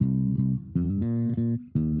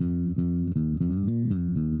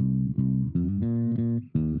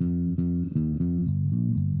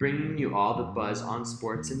bringing you all the buzz on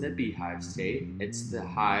sports in the Beehive State. It's the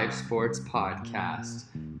Hive Sports Podcast.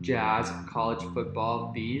 Jazz, college football,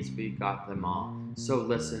 bees, we got them all. So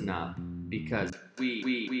listen up, because we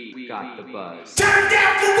got the buzz. Turn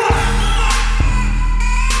down for what?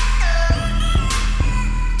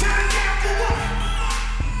 Turn down for what?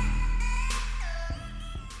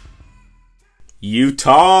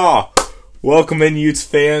 Utah! Welcome in, Utes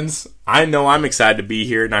fans. I know I'm excited to be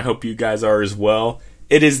here, and I hope you guys are as well.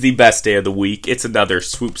 It is the best day of the week. It's another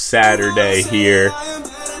Swoop Saturday here.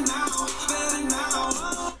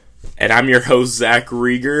 And I'm your host, Zach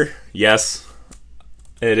Rieger. Yes,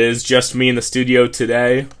 it is just me in the studio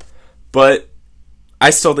today. But I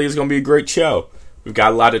still think it's going to be a great show. We've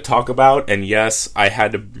got a lot to talk about. And yes, I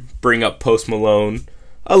had to bring up Post Malone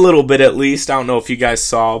a little bit at least. I don't know if you guys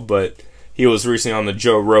saw, but he was recently on the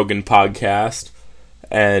Joe Rogan podcast.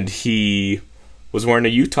 And he was wearing a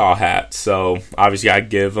Utah hat. So obviously I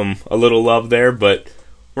give him a little love there. But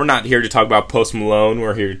we're not here to talk about Post Malone.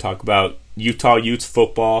 We're here to talk about Utah Utes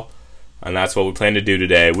football. And that's what we plan to do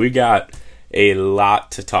today. We got a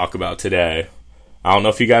lot to talk about today. I don't know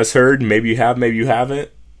if you guys heard. Maybe you have, maybe you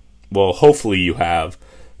haven't. Well, hopefully you have.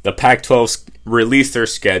 The Pac-12 released their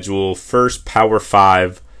schedule. First Power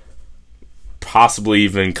 5, possibly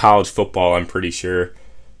even college football, I'm pretty sure,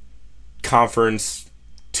 conference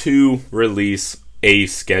to release a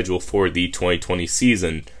schedule for the 2020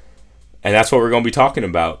 season. And that's what we're going to be talking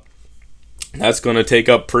about. That's going to take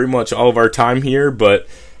up pretty much all of our time here, but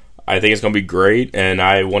I think it's going to be great, and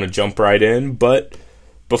I want to jump right in. But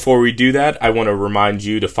before we do that, I want to remind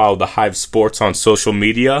you to follow the Hive Sports on social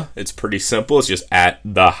media. It's pretty simple. It's just at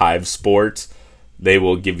the Hive Sports. They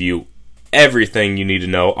will give you everything you need to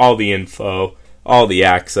know, all the info, all the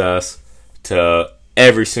access to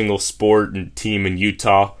every single sport and team in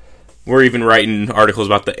Utah. We're even writing articles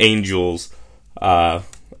about the Angels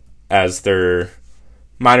as their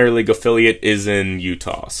minor league affiliate is in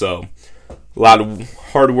Utah. So a lot of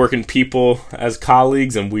hard-working people as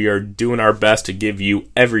colleagues, and we are doing our best to give you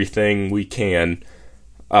everything we can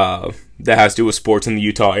that has to do with sports in the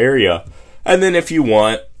Utah area. And then if you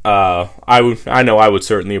want, I know I would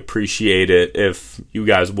certainly appreciate it if you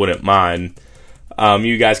guys wouldn't mind.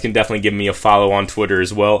 You guys can definitely give me a follow on Twitter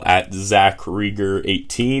as well at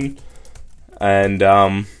ZachRieger18. And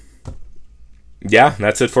yeah,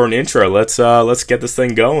 that's it for an intro. Let's get this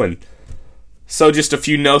thing going. So just a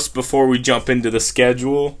few notes before we jump into the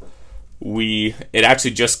schedule. It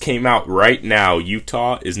actually just came out right now.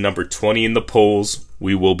 Utah is number 20 in the polls.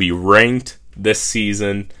 We will be ranked this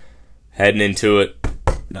season. Heading into it,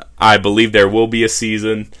 I believe there will be a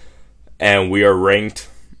season, and we are ranked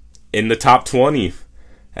in the top 20.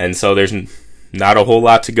 And so there's not a whole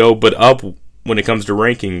lot to go but up when it comes to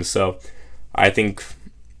rankings. So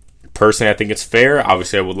personally, I think it's fair.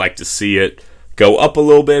 Obviously, I would like to see it go up a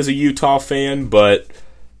little bit as a Utah fan, but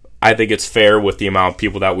I think it's fair with the amount of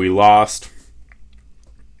people that we lost.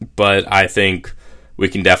 But I think we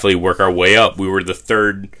can definitely work our way up. We were the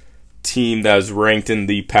third team that was ranked in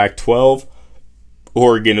the Pac-12.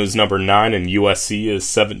 Oregon was number 9 and USC is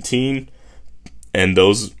 17. And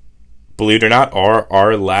those, believe it or not, are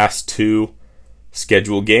our last two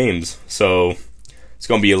scheduled games. So it's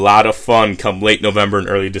going to be a lot of fun come late November and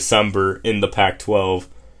early December in the Pac-12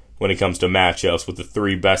 when it comes to matchups with the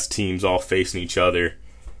three best teams all facing each other.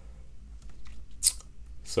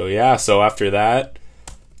 So after that,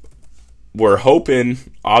 we're hoping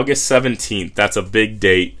August 17th. That's a big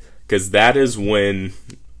date because that is when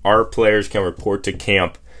our players can report to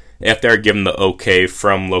camp if they're given the okay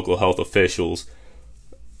from local health officials.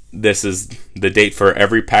 This is the date for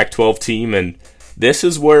every Pac-12 team, and this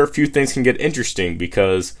is where a few things can get interesting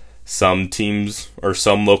because some teams or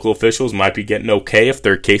some local officials might be getting okay if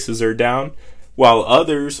their cases are down, while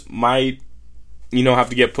others might, have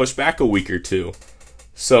to get pushed back a week or two.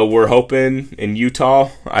 So we're hoping in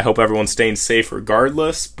Utah, I hope everyone's staying safe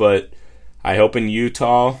regardless, but I hope in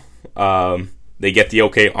Utah they get the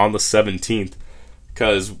okay on the 17th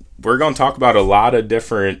because we're going to talk about a lot of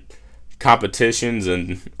different competitions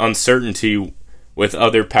and uncertainty with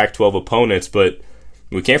other Pac-12 opponents, but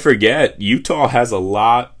we can't forget Utah has a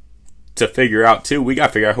lot to figure out too. We got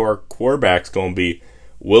to figure out who our quarterback's going to be.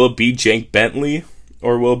 Will it be Jake Bentley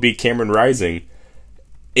or will it be Cameron Rising?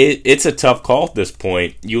 It's a tough call at this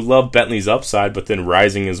point. You love Bentley's upside, but then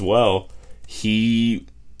Rising as well. He's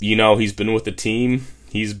been with the team.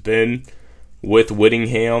 He's been with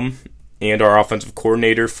Whittingham and our offensive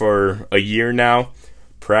coordinator for a year now,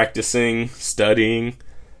 practicing, studying.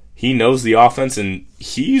 He knows the offense, and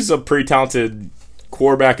he's a pretty talented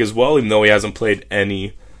quarterback as well, even though he hasn't played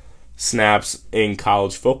any snaps in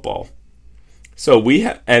college football. So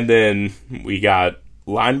and then we got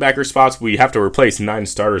linebacker spots. We have to replace 9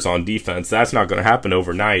 starters on defense. That's not going to happen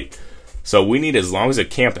overnight. So we need as long as a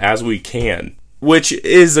camp as we can, which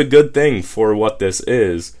is a good thing for what this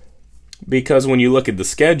is. Because when you look at the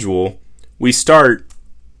schedule, we start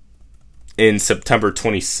in September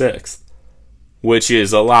 26th, which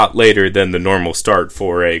is a lot later than the normal start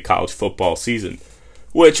for a college football season.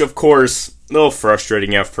 Which, of course, a little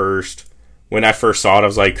frustrating at first. When I first saw it, I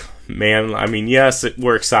was like, man, I mean, yes,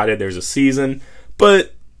 we're excited there's a season,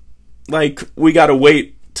 but, like, we got to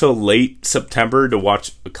wait till late September to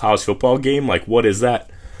watch a college football game? Like, what is that?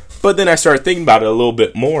 But then I started thinking about it a little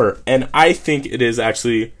bit more, and I think it is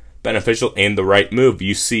actually beneficial and the right move.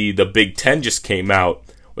 You see, the Big Ten just came out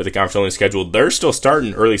with a conference-only schedule. They're still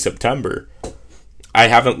starting early September. I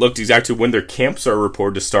haven't looked exactly when their camps are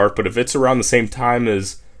reported to start, but if it's around the same time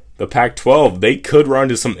as the Pac-12, they could run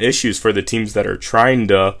into some issues for the teams that are trying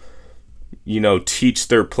to, teach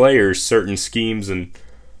their players certain schemes and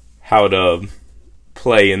how to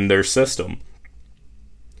play in their system.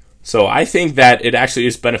 So I think that it actually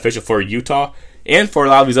is beneficial for Utah and for a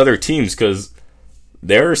lot of these other teams, because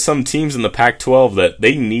there are some teams in the Pac-12 that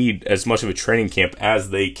they need as much of a training camp as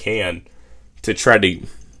they can to try to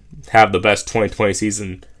have the best 2020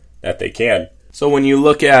 season that they can. So when you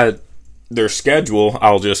look at their schedule,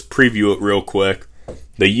 I'll just preview it real quick.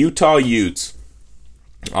 The Utah Utes,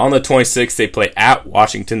 on the 26th, they play at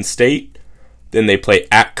Washington State. Then they play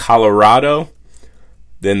at Colorado.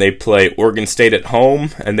 Then they play Oregon State at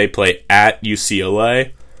home, and they play at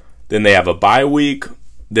UCLA. Then they have a bye week.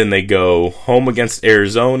 Then they go home against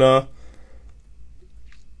Arizona.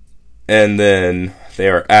 And then they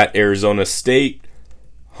are at Arizona State,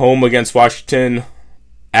 home against Washington,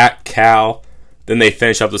 at Cal. Then they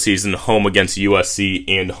finish up the season home against USC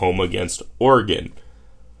and home against Oregon.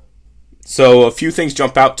 So a few things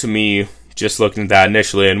jump out to me just looking at that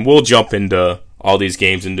initially, and we'll jump into all these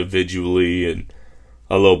games individually and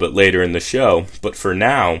a little bit later in the show. But for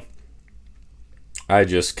now, I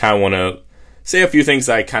just kind of want to say a few things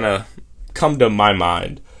that kind of come to my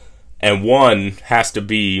mind. And one has to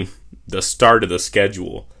be the start of the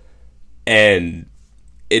schedule. And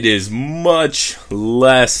it is much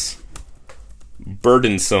less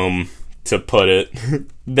burdensome, to put it,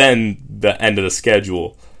 than the end of the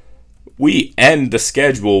schedule. We end the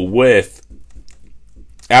schedule with,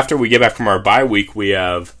 after we get back from our bye week, we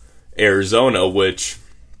have Arizona, which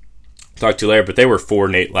I'll talk to you later, but they were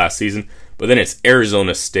 4-8 last season. But then it's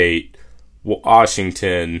Arizona State,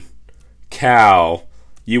 Washington, Cal,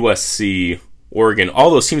 USC, Oregon.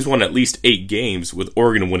 All those teams won at least 8 games, with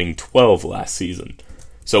Oregon winning 12 last season.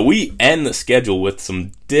 So we end the schedule with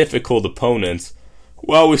some difficult opponents.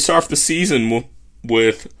 Well, we start off the season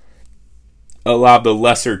with a lot of the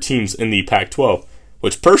lesser teams in the Pac-12,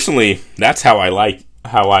 which personally, that's how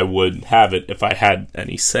I would have it if I had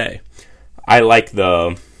any say. I like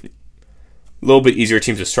the little bit easier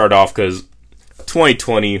teams to start off, because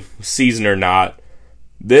 2020, season or not,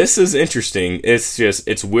 this is interesting.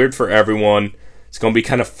 It's weird for everyone. It's going to be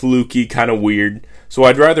kind of fluky, kind of weird. So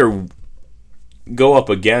I'd rather go up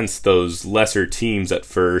against those lesser teams at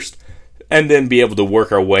first and then be able to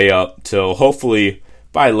work our way up till hopefully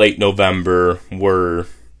by late November we're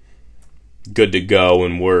good to go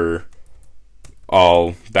and we're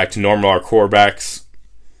all back to normal. Our quarterback's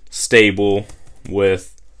stable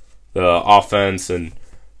with the offense, and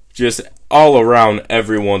just all around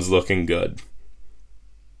everyone's looking good.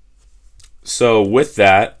 So with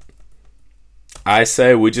that, I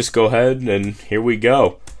say we just go ahead and here we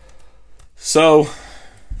go. So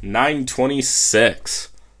 9/26,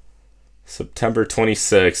 September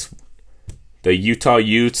 26th, the Utah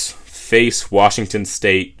Utes face Washington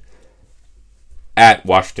State at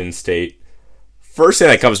Washington State. First thing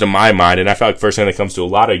that comes to my mind, and I feel like first thing that comes to a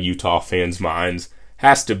lot of Utah fans' minds,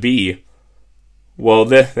 has to be, well,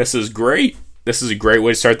 this is great. This is a great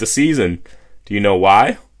way to start the season. Do you know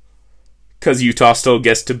why? Because Utah still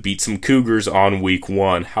gets to beat some Cougars on week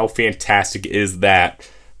 1. How fantastic is that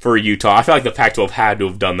for Utah? I feel like the Pac-12 had to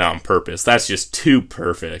have done that on purpose. That's just too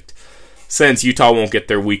perfect. Since Utah won't get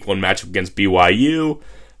their week 1 matchup against BYU,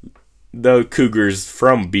 the Cougars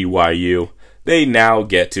from BYU, they now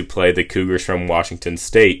get to play the Cougars from Washington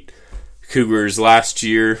State. Cougars last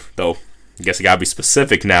year, though I guess I gotta be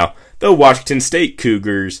specific now, the Washington State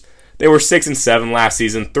Cougars, they were 6-7 last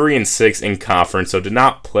season, 3-6 in conference, so did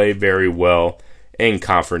not play very well in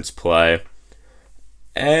conference play.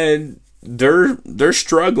 And they're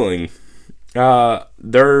struggling.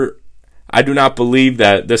 I do not believe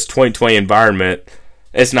that this 2020 environment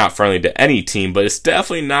is not friendly to any team, but it's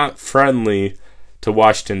definitely not friendly to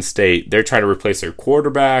Washington State. They're trying to replace their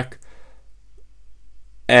quarterback.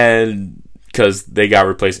 And because they got to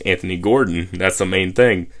replace Anthony Gordon. That's the main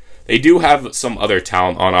thing. They do have some other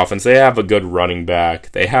talent on offense. They have a good running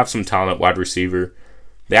back. They have some talent at wide receiver.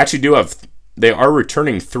 They are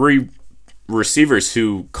returning 3 receivers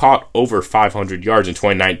who caught over 500 yards in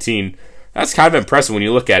 2019. That's kind of impressive when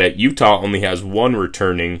you look at it. Utah only has 1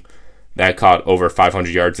 returning that caught over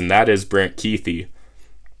 500 yards, and that is Brant Kuithe.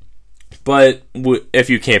 But if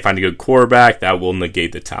you can't find a good quarterback, that will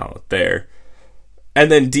negate the talent there. And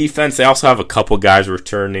then defense, they also have a couple guys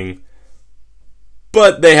returning.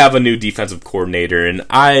 But they have a new defensive coordinator, and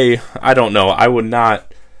I don't know. I would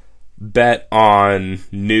not bet on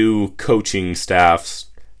new coaching staffs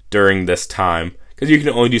during this time because you can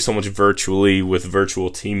only do so much virtually with virtual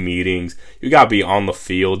team meetings. You got to be on the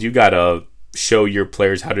field. You got to show your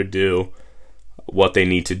players how to do what they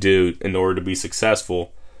need to do in order to be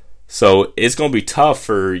successful. So it's going to be tough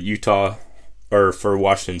for Utah or for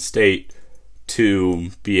Washington State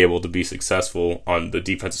to be able to be successful on the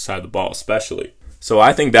defensive side of the ball, especially. So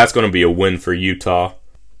I think that's going to be a win for Utah.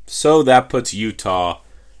 So that puts Utah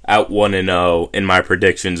at 1-0 in my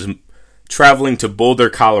predictions, traveling to Boulder,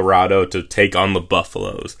 Colorado to take on the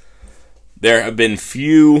Buffaloes. There have been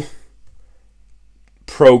few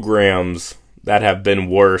programs that have been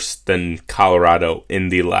worse than Colorado in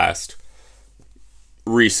the last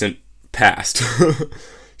recent past.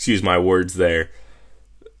 Excuse my words there.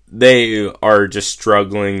 They are just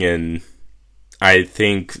struggling, and I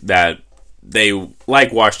think that they,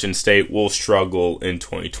 like Washington State, will struggle in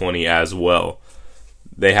 2020 as well.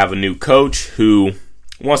 They have a new coach who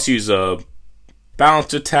wants to use a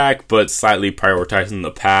balanced attack, but slightly prioritizing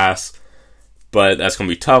the pass. But that's going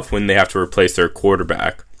to be tough when they have to replace their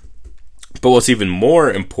quarterback. But what's even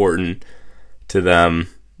more important to them,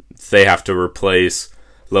 they have to replace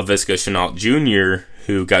Laviska Shenault Jr.,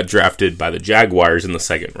 who got drafted by the Jaguars in the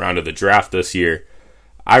second round of the draft this year.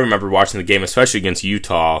 I remember watching the game, especially against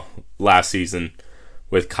Utah last season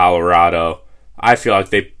with Colorado. I feel like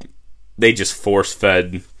they just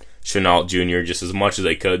force-fed Shenault Jr. just as much as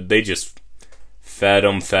they could. They just fed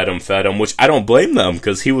him, which I don't blame them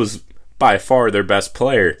because he was by far their best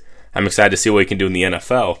player. I'm excited to see what he can do in the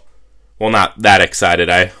NFL. Well, not that excited.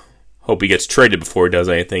 I hope he gets traded before he does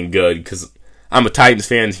anything good because I'm a Titans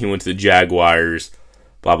fan. He went to the Jaguars,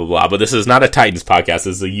 blah, blah, blah. But this is not a Titans podcast. This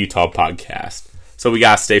is a Utah podcast. So we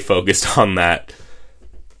got to stay focused on that.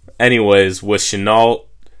 Anyways, with Shenault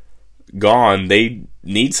gone, they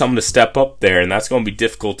need someone to step up there, and that's going to be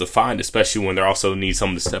difficult to find, especially when they also need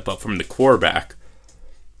someone to step up from the quarterback.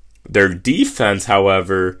 Their defense,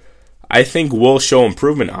 however, I think will show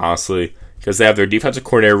improvement, honestly, because they have their defensive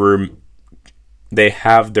coordinator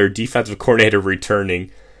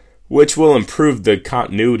returning, which will improve the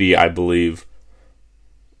continuity, I believe,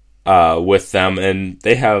 with them. And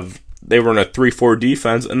they run a 3-4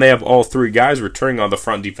 defense, and they have all 3 guys returning on the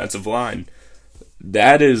front defensive line.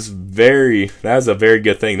 That is a very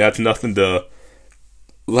good thing. That's nothing to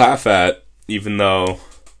laugh at, even though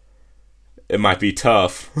it might be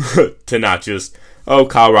tough to not just,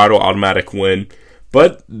 Colorado automatic win.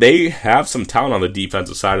 But they have some talent on the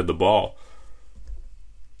defensive side of the ball.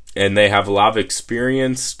 And they have a lot of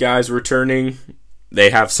experienced guys returning.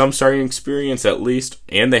 They have some starting experience at least,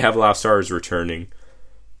 and they have a lot of stars returning.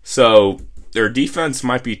 So their defense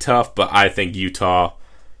might be tough, but I think Utah,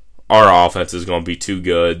 our offense is going to be too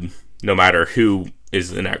good no matter who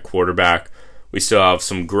is in at quarterback. We still have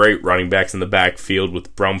some great running backs in the backfield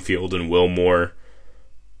with Brumfield and Wilmore.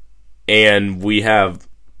 And we have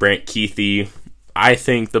Brant Kuithe, I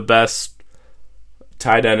think the best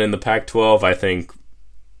tight end in the Pac-12. I think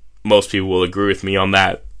most people will agree with me on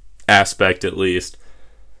that aspect at least.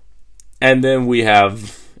 And then we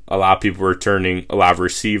have a lot of people returning, a lot of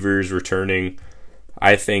receivers returning.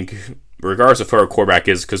 I think regardless of who our quarterback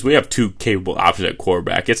is, because we have 2 capable options at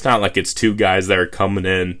quarterback. It's not like it's 2 guys that are coming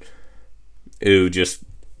in who just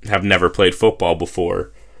have never played football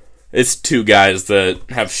before. It's 2 guys that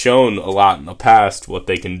have shown a lot in the past what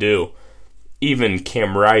they can do. Even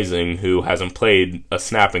Cam Rising, who hasn't played a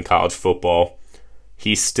snap in college football,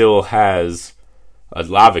 he still has a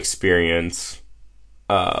lot of experience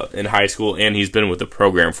in high school, and he's been with the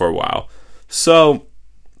program for a while. So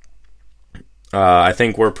I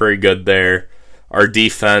think we're pretty good there. Our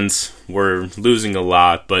defense, we're losing a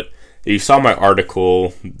lot, but you saw my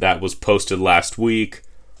article that was posted last week.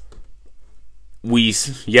 We're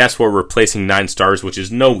replacing 9 stars, which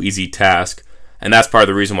is no easy task, and that's part of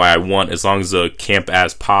the reason why I want as long as a camp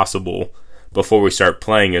as possible before we start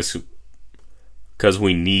playing, is because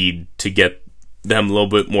we need to get them a little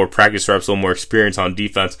bit more practice reps, a little more experience on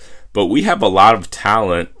defense. But we have a lot of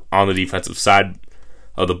talent on the defensive side.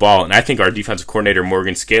 of the ball. And I think our defensive coordinator,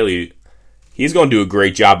 Morgan Scaley, he's going to do a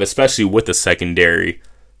great job, especially with the secondary,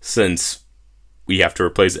 since we have to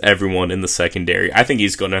replace everyone in the secondary. I think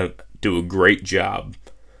he's going to do a great job.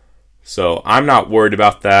 So I'm not worried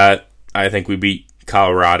about that. I think we beat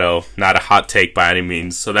Colorado. Not a hot take by any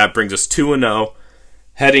means. So that brings us 2-0,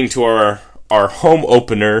 heading to our home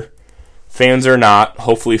opener. Fans or not,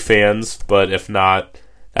 hopefully fans, but if not,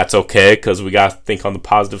 that's okay, because we got to think on the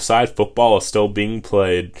positive side. Football is still being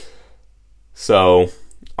played. So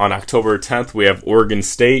on October 10th, we have Oregon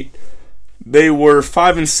State. They were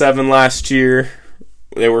 5-7 last year.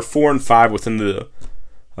 They were 4-5 within the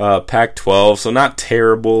Pac-12, so not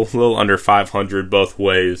terrible. A little under 500 both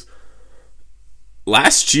ways.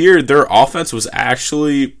 Last year, their offense was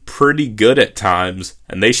actually pretty good at times,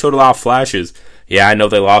 and they showed a lot of flashes. Yeah, I know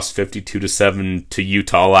they lost 52-7 to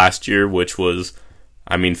Utah last year, which was,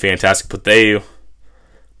 fantastic. But they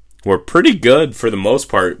were pretty good for the most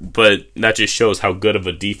part, but that just shows how good of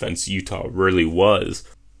a defense Utah really was.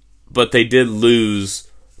 But they did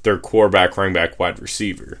lose their quarterback, running back, wide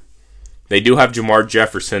receiver. They do have Jamar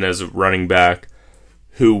Jefferson as a running back,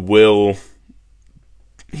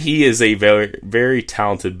 he is a very, very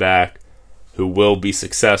talented back who will be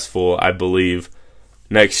successful, I believe,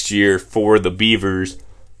 next year for the Beavers.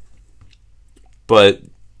 But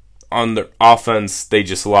on the offense, they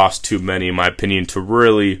just lost too many, in my opinion, to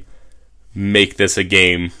really make this a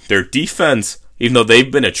game. Their defense, even though they've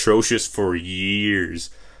been atrocious for years,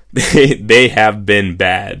 they have been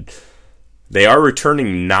bad. They are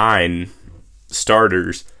returning 9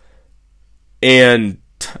 starters, and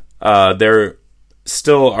they're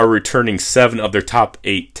still are returning 7 of their top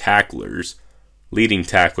 8 tacklers, leading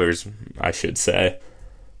tacklers, I should say.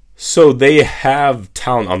 So they have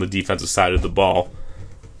talent on the defensive side of the ball.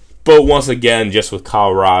 But once again, just with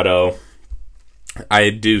Colorado,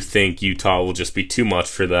 I do think Utah will just be too much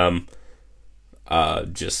for them.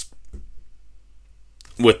 Just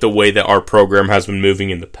with the way that our program has been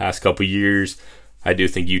moving in the past couple years, I do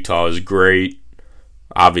think Utah is great.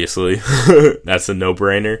 Obviously, that's a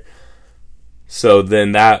no-brainer. So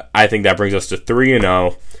then I think that brings us to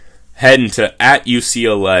 3-0, heading to at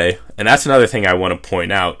UCLA. And that's another thing I want to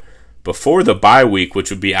point out. Before the bye week, which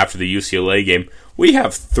would be after the UCLA game, we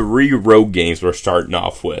have 3 road games we're starting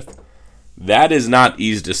off with. That is not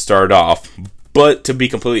easy to start off. But to be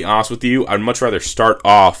completely honest with you, I'd much rather start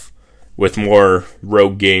off with more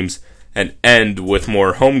road games and end with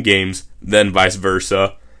more home games than vice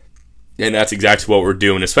versa. And that's exactly what we're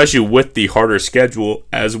doing, especially with the harder schedule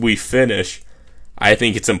as we finish. I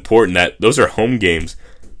think it's important that those are home games.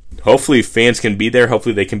 Hopefully fans can be there.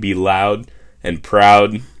 Hopefully they can be loud and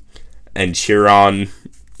proud and cheer on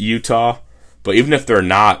Utah. But even if they're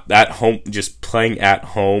not, that home, just playing at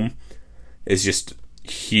home is just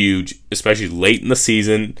huge, especially late in the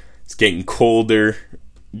season. It's getting colder.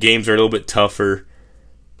 Games are a little bit tougher.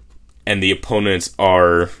 And the opponents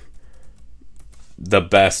are the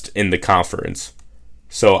best in the conference.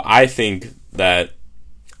 So I think that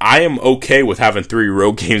I am okay with having 3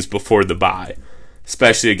 road games before the bye,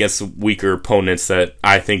 especially against weaker opponents that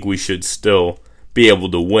I think we should still be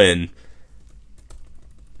able to win.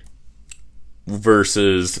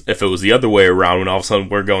 Versus if it was the other way around, when all of a sudden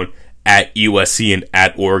we're going at USC and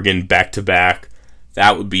at Oregon back-to-back,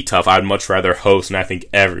 that would be tough. I'd much rather host, and I think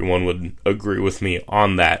everyone would agree with me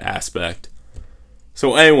on that aspect.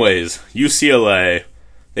 So anyways, UCLA,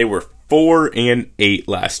 they were 4-8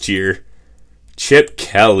 last year. Chip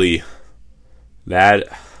Kelly.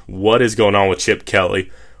 What is going on with Chip Kelly?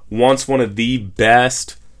 Once one of the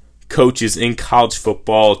best coaches in college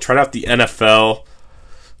football, tried out the NFL,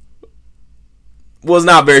 was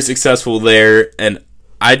not very successful there, and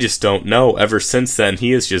I just don't know. Ever since then,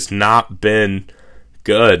 he has just not been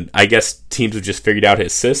good. I guess teams have just figured out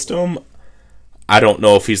his system. I don't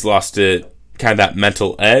know if he's lost it, kind of that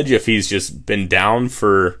mental edge, if he's just been down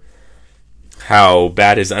for how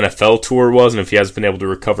bad his NFL tour was, and if he hasn't been able to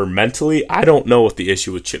recover mentally. I don't know what the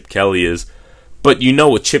issue with Chip Kelly is. But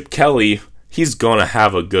with Chip Kelly, he's going to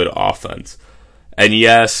have a good offense. And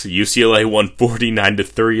yes, UCLA won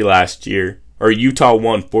 49-3 last year. Or Utah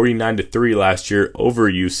won 49-3 last year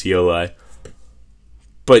over UCLA.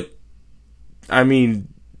 But,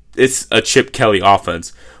 it's a Chip Kelly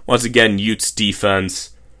offense. Once again, Utes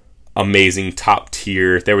defense, amazing, top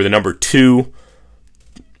tier. They were the number 2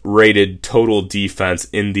 rated total defense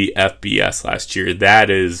in the FBS last year.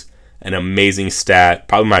 That is an amazing stat.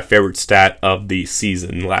 Probably my favorite stat of the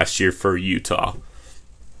season last year for Utah.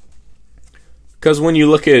 Because when you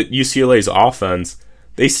look at UCLA's offense,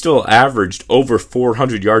 they still averaged over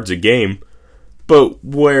 400 yards a game. But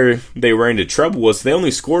where they ran into trouble was they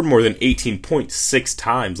only scored more than 18.6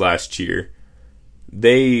 times last year.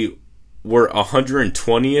 They were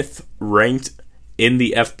 120th ranked in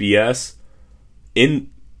the FBS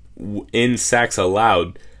in sacks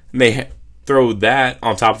allowed. And they throw that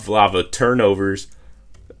on top of a lot of turnovers.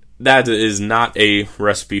 That is not a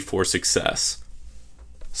recipe for success.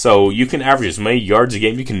 So you can average as many yards a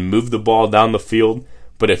game, you can move the ball down the field,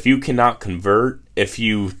 but if you cannot convert, if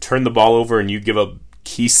you turn the ball over and you give up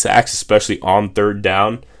key sacks, especially on third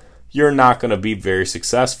down, you're not going to be very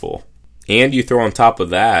successful. And you throw on top of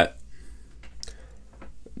that,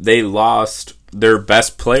 they lost their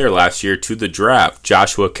best player last year to the draft,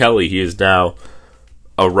 Joshua Kelly. He is now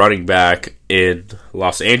a running back in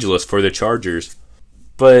Los Angeles for the Chargers.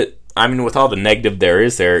 But, I mean, with all the negative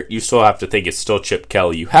there, you still have to think it's still Chip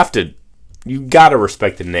Kelly. You gotta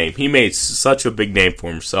respect the name. He made such a big name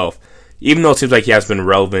for himself. Even though it seems like he hasn't been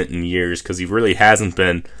relevant in years, because he really hasn't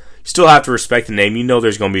been, you still have to respect the name. You know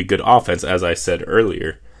there's going to be a good offense, as I said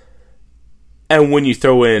earlier. And when you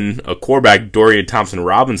throw in a quarterback, Dorian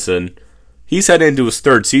Thompson-Robinson, he's heading into his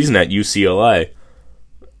third season at UCLA.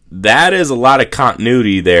 That is a lot of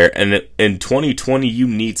continuity there, and in 2020, you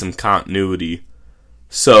need some continuity.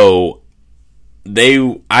 So,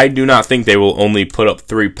 I do not think they will only put up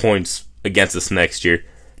 3 points against us next year.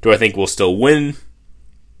 Do I think we'll still win?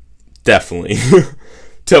 Definitely,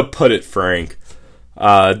 to put it frank.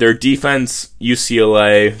 Their defense,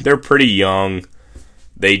 UCLA, they're pretty young.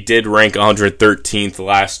 They did rank 113th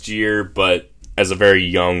last year, but as a very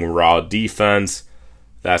young, raw defense,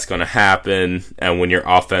 that's going to happen. And when your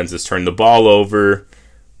offense is turning the ball over,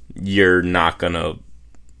 you're not going to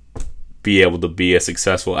be able to be as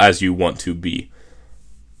successful as you want to be.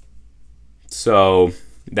 So,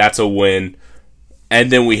 that's a win.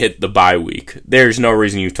 And then we hit the bye week. There's no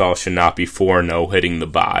reason Utah should not be 4-0 hitting the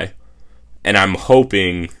bye. And I'm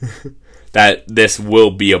hoping that this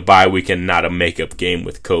will be a bye week and not a makeup game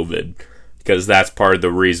with COVID. Because that's part of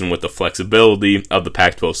the reason with the flexibility of the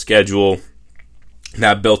Pac-12 schedule.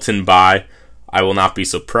 That built-in bye, I will not be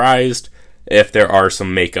surprised if there are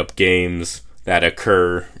some makeup games that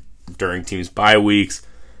occur during teams' bye weeks.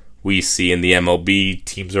 We see in the MLB,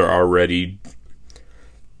 teams are already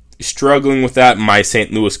struggling with that. My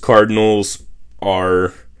St. Louis Cardinals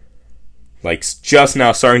are just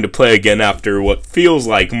now starting to play again after what feels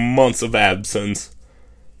like months of absence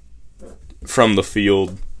from the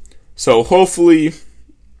field. So hopefully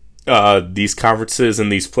these conferences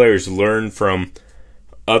and these players learn from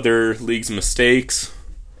other leagues' mistakes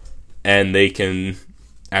and they can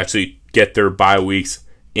actually get their bye weeks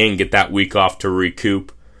and get that week off to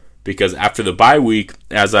recoup. Because after the bye week,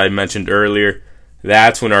 as I mentioned earlier,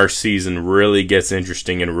 that's when our season really gets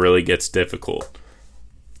interesting and really gets difficult.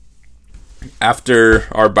 After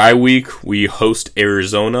our bye week, we host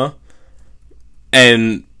Arizona.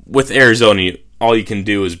 And with Arizona, all you can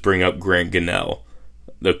do is bring up Grant Gunnell,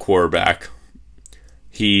 the quarterback.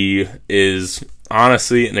 He is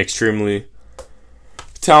honestly an extremely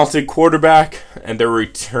talented quarterback, and they're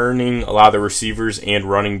returning a lot of the receivers and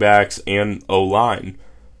running backs and O-line.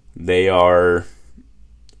 They are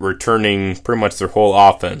returning pretty much their whole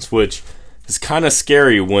offense, which is kind of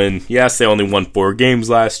scary when, yes, they only won 4 games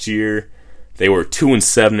last year. They were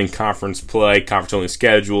 2-7 in conference play, conference-only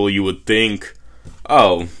schedule. You would think,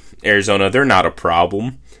 oh, Arizona, they're not a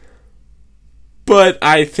problem. But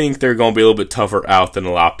I think they're going to be a little bit tougher out than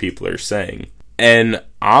a lot of people are saying. And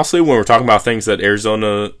honestly, when we're talking about things that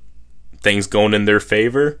Arizona, things going in their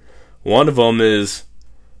favor, one of them is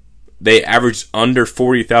they averaged under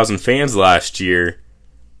 40,000 fans last year,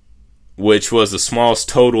 which was the smallest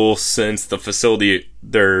total since the facility,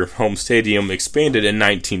 their home stadium, expanded in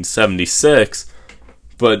 1976.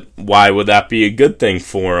 But why would that be a good thing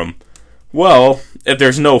for them? Well, if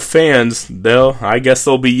there's no fans, I guess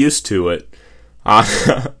they'll be used to it,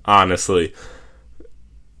 honestly.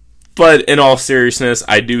 But in all seriousness,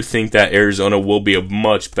 I do think that Arizona will be a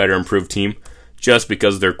much better improved team just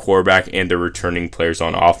because of their quarterback and their returning players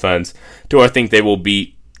on offense. Do I think they will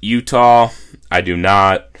beat Utah? I do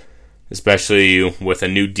not. Especially with a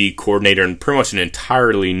new D coordinator and pretty much an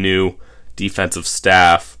entirely new defensive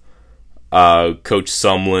staff. Coach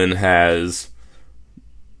Sumlin has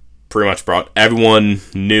pretty much brought everyone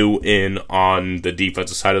new in on the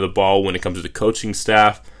defensive side of the ball when it comes to the coaching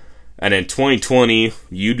staff. And in 2020,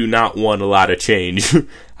 you do not want a lot of change.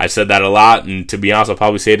 I've said that a lot, and to be honest, I'll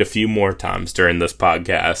probably say it a few more times during this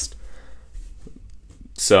podcast.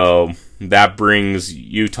 So that brings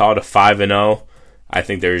Utah to 5-0. I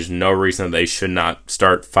think there's no reason they should not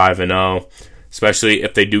start 5-0, especially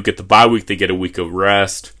if they do get the bye week, they get a week of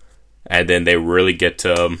rest, and then they really get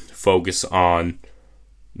to focus on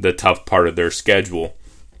the tough part of their schedule.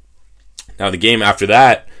 Now the game after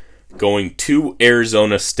that, going to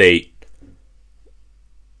Arizona State,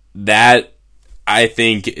 that I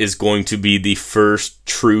think is going to be the first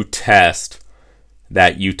true test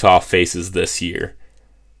that Utah faces this year.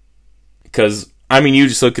 Because, you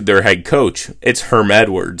just look at their head coach. It's Herm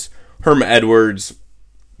Edwards. Herm Edwards,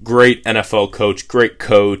 great NFL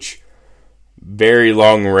coach, very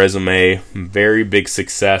long resume, very big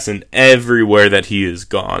success in everywhere that he has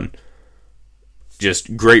gone.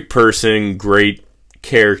 Just great person, great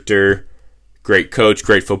character, great coach,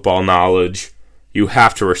 great football knowledge. You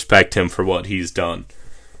have to respect him for what he's done.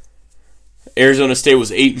 Arizona State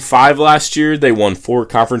was 8-5 last year. They won 4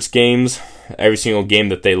 conference games. Every single game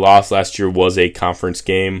that they lost last year was a conference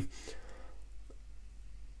game.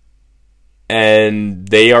 And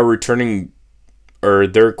they are returning, or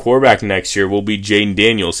their quarterback next year will be Jayden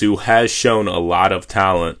Daniels, who has shown a lot of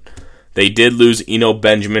talent. They did lose Eno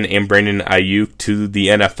Benjamin and Brandon Ayuk to the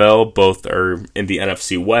NFL. Both are in the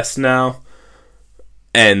NFC West now.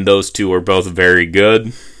 And those two are both very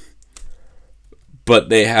good. But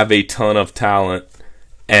they have a ton of talent.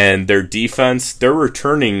 And their defense, they're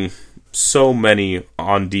returning so many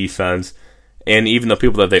on defense. And even the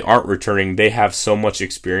people that they aren't returning, they have so much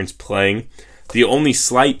experience playing. The only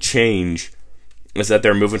slight change is that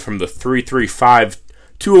they're moving from the 3-3-5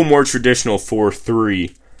 to a more traditional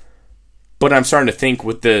 4-3. But I'm starting to think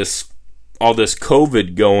with all this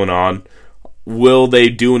COVID going on, will they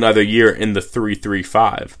do another year in the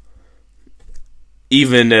 3-3-5?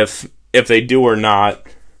 Even if they do or not,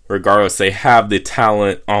 regardless, they have the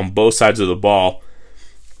talent on both sides of the ball.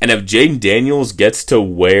 And if Jayden Daniels gets to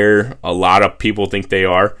where a lot of people think they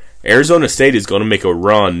are, Arizona State is going to make a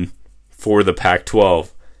run for the Pac-12.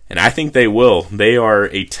 And I think they will. They are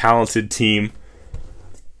a talented team.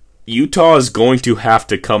 Utah is going to have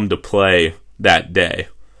to come to play that day.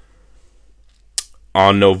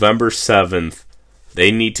 On November 7th,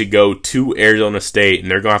 they need to go to Arizona State, and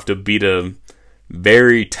they're going to have to beat a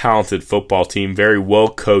very talented football team, very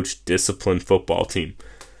well-coached, disciplined football team.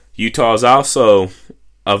 Utah is also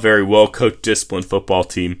a very well-coached, disciplined football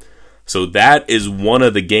team. So that is one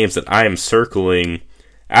of the games that I am circling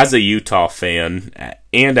as a Utah fan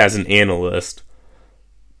and as an analyst,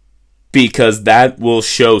 because that will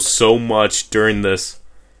show so much during this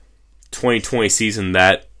 2020 season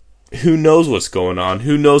that who knows what's going on,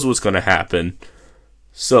 who knows what's going to happen.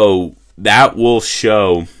 So that will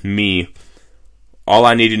show me all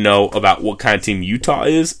I need to know about what kind of team Utah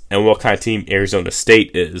is and what kind of team Arizona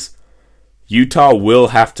State is. Utah will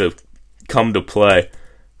have to come to play.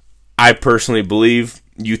 I personally believe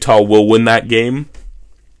Utah will win that game,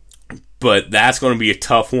 but that's going to be a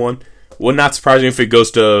tough one. Would not surprise me if it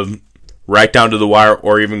goes to right down to the wire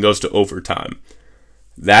or even goes to overtime.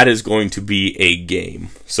 That is going to be a game.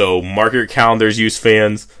 So mark your calendars, Utes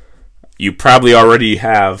fans. You probably already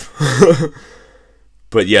have.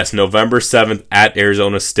 But yes, November 7th at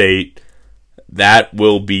Arizona State. That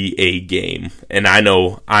will be a game. And I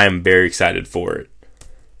know I am very excited for it.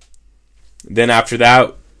 Then after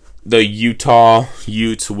that, the Utah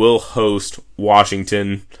Utes will host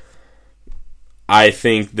Washington. I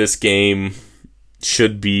think this game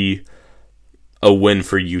should be a win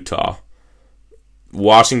for Utah.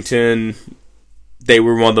 Washington, they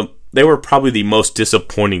were probably the most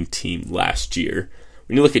disappointing team last year.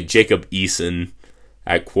 When you look at Jacob Eason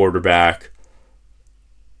at quarterback,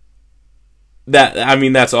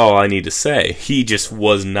 that's all I need to say. He just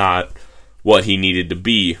was not what he needed to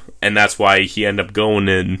be, and that's why he ended up going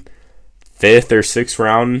in 5th or 6th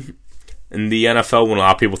round in the NFL when a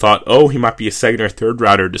lot of people thought, he might be a 2nd or 3rd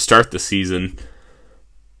rounder to start the season.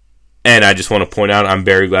 And I just want to point out, I'm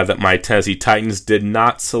very glad that my Tennessee Titans did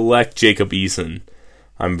not select Jacob Eason.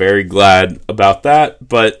 I'm very glad about that,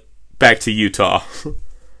 but back to Utah.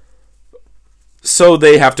 So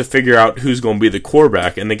they have to figure out who's going to be the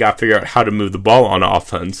quarterback, and they got to figure out how to move the ball on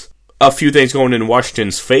offense. A few things going in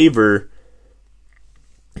Washington's favor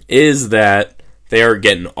is that they are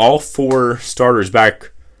getting all 4 starters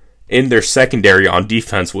back in their secondary on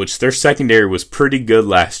defense, which their secondary was pretty good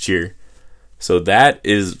last year. So that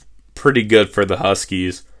is pretty good for the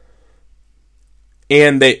Huskies.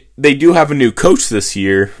 And they do have a new coach this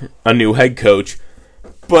year, a new head coach,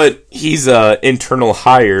 but he's an internal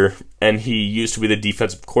hire, and he used to be the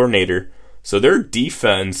defensive coordinator. So their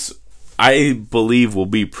defense, I believe, will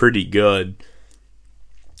be pretty good.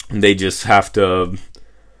 They just have to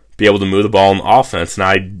be able to move the ball on offense, and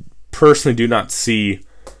I personally do not see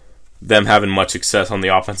them having much success on the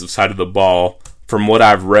offensive side of the ball from what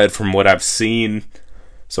I've read, from what I've seen.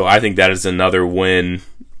 So I think that is another win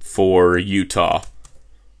for Utah.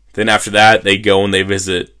 Then after that, they go and they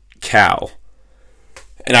visit Cal.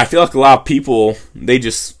 And I feel like a lot of people, they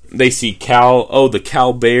see Cal, the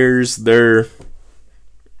Cal Bears, their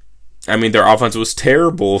offense was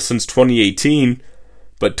terrible since 2018.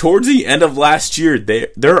 But towards the end of last year,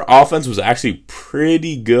 their offense was actually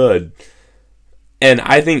pretty good. And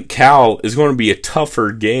I think Cal is going to be a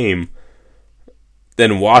tougher game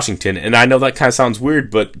than Washington. And I know that kind of sounds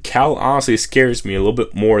weird, but Cal honestly scares me a little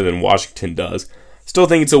bit more than Washington does. Still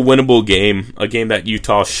think it's a winnable game, a game that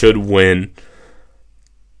Utah should win.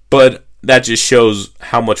 But that just shows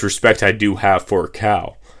how much respect I do have for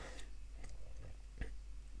Cal.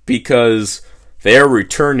 Because they are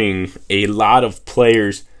returning a lot of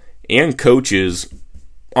players and coaches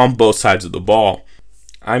on both sides of the ball.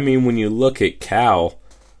 I mean, when you look at Cal,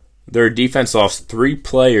 their defense lost 3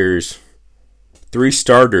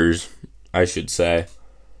 starters, I should say.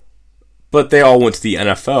 But they all went to the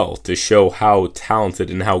NFL to show how talented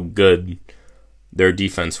and how good their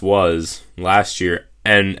defense was last year.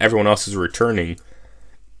 And everyone else is returning.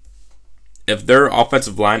 If their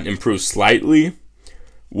offensive line improves slightly,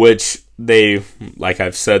 which they, like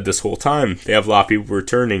I've said this whole time, they have a lot of people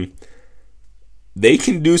returning, they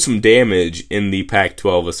can do some damage in the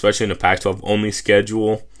Pac-12, especially in the Pac-12 only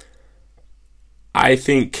schedule. I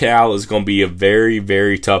think Cal is going to be a very,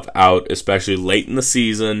 very tough out, especially late in the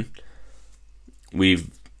season.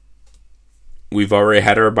 We've already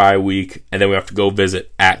had our bye week, and then we have to go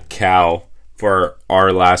visit at Cal for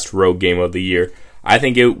our last road game of the year. I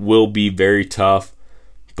think it will be very tough,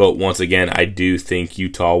 but once again, I do think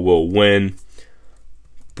Utah will win,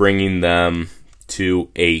 bringing them to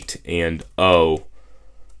 8-0.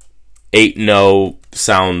 8-0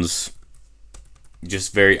 sounds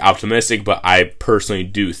just very optimistic, but I personally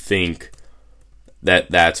do think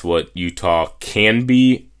that that's what Utah can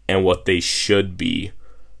be and what they should be,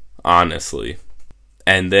 honestly.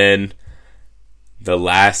 And then the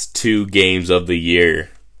last 2 games of the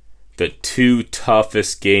year, the 2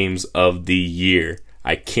 toughest games of the year.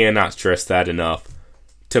 I cannot stress that enough.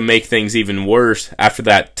 To make things even worse, after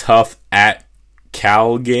that tough at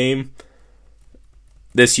Cal game,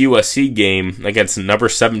 this USC game against number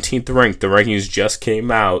 17th ranked, the rankings just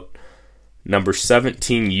came out, number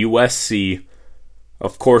 17 USC,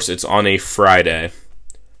 of course it's on a Friday.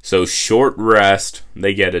 So short rest,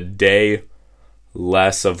 they get a day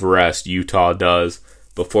less of rest, Utah does,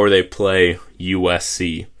 before they play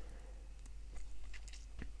USC.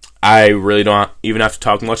 I really don't even have to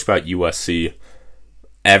talk much about USC.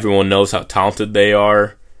 Everyone knows how talented they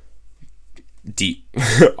are.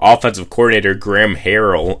 Offensive coordinator Graham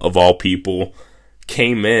Harrell, of all people,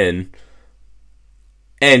 came in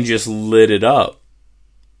and just lit it up.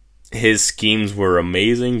 His schemes were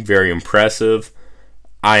amazing, very impressive.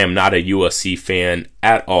 I am not a USC fan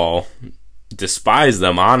at all. Despise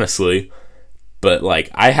them, honestly. But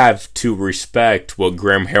I have to respect what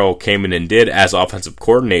Graham Harrell came in and did as offensive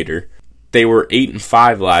coordinator. They were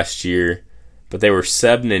 8-5 last year, but they were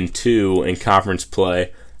 7-2 in conference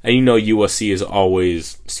play. And USC is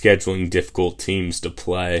always scheduling difficult teams to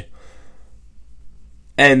play.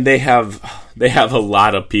 And they have a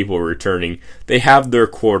lot of people returning. They have their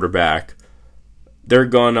quarterback.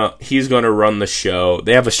 He's gonna run the show.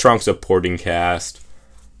 They have a strong supporting cast.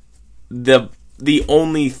 The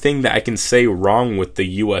only thing that I can say wrong with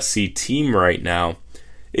the USC team right now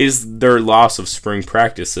is their loss of spring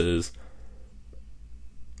practices.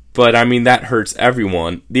 But that hurts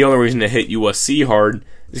everyone. The only reason to hit USC hard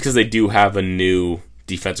is because they do have a new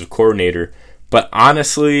defensive coordinator. But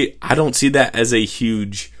honestly, I don't see that as a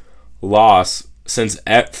huge loss since,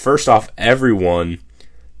 first off, everyone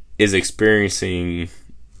is experiencing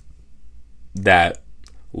that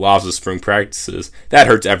loss of spring practices. That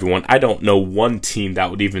hurts everyone. I don't know one team that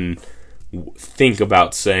would even think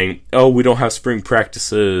about saying, oh, we don't have spring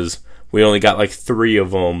practices. We only got 3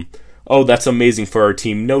 of them. Oh, that's amazing for our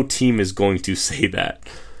team. No team is going to say that.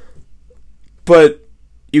 But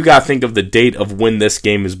you got to think of the date of when this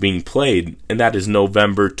game is being played, and that is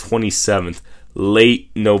November 27th, late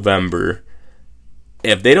November.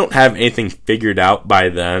 If they don't have anything figured out by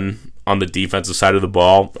then on the defensive side of the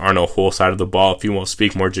ball, or on a whole side of the ball, if you want to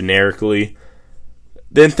speak more generically,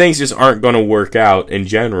 then things just aren't going to work out in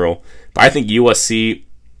general. But I think USC,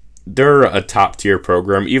 they're a top-tier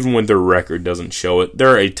program. Even when their record doesn't show it,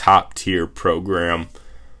 they're a top-tier program.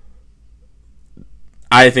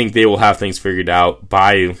 I think they will have things figured out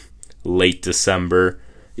by late December.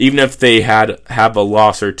 Even if they have a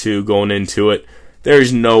loss or 2 going into it,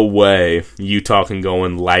 there's no way Utah can go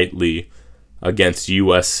in lightly against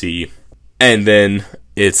USC. And then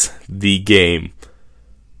it's the game.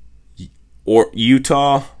 Or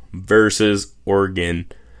Utah versus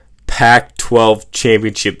Oregon. Pac-12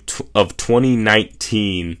 championship of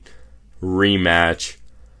 2019 rematch.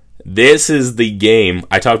 This is the game.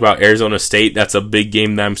 I talked about Arizona State. That's a big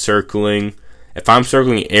game that I'm circling. If I'm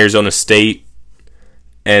circling Arizona State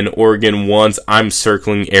and Oregon once, I'm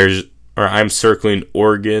circling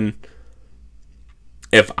Oregon.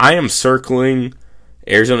 If I am circling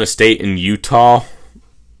Arizona State and Utah,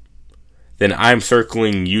 then I'm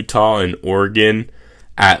circling Utah and Oregon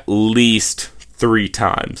at least 3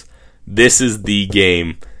 times. This is the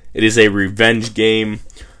game. It is a revenge game.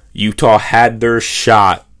 Utah had their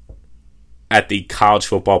shot at the college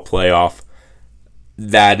football playoff.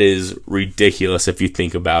 That is ridiculous if you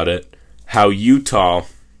think about it. How Utah,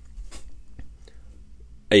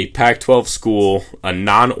 a Pac-12 school, a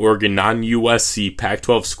non-Oregon, non-USC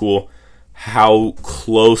Pac-12 school, how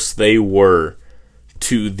close they were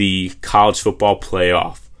to the college football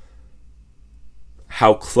playoff.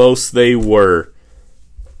 How close they were.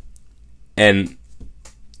 And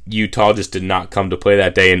Utah just did not come to play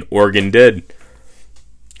that day, and Oregon did.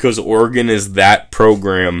 Because Oregon is that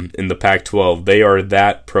program in the Pac-12. They are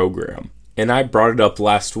that program. And I brought it up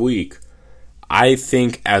last week. I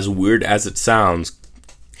think, as weird as it sounds,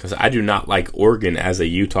 because I do not like Oregon as a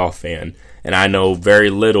Utah fan, and I know very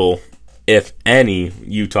little, if any,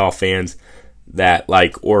 Utah fans that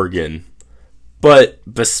like Oregon. But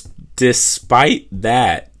despite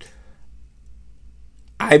that,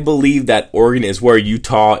 I believe that Oregon is where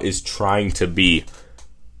Utah is trying to be.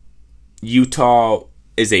 Utah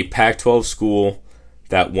is a Pac-12 school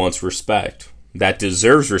that wants respect, that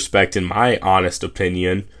deserves respect in my honest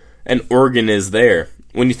opinion, and Oregon is there.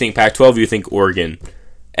 When you think Pac-12, you think Oregon.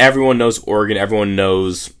 Everyone knows Oregon, everyone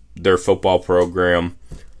knows their football program,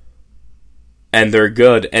 and they're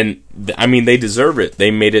good, and I mean, they deserve it.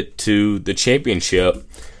 They made it to the championship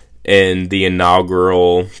in the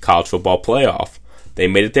inaugural college football playoff. They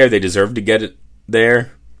made it there, they deserve to get it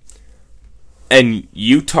there. And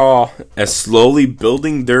Utah is slowly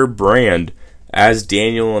building their brand, as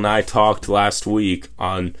Daniel and I talked last week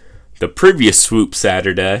on the previous Swoop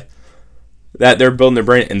Saturday, that they're building their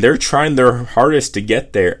brand, and they're trying their hardest to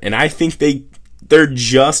get there. And I think they're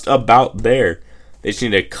just about there. They just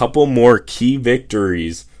need a couple more key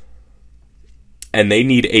victories, and they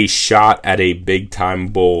need a shot at a big-time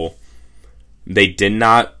bowl. They did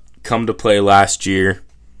not come to play last year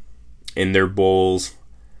in their bowls.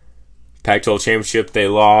 Pac-12 championship, they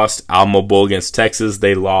lost. Alamo Bowl against Texas,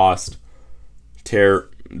 they lost.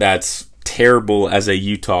 That's terrible as a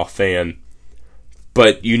Utah fan.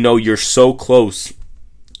 But you know you're so close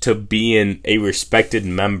to being a respected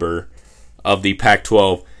member of the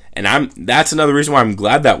Pac-12. And that's another reason why I'm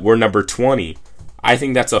glad that we're number 20. I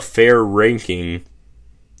think that's a fair ranking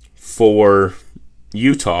for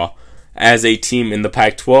Utah as a team in the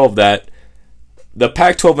Pac-12, that the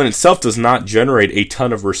Pac-12 in itself does not generate a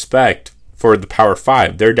ton of respect for the Power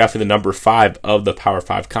 5. They're definitely the number 5 of the Power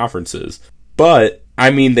 5 conferences. But,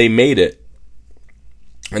 I mean, they made it.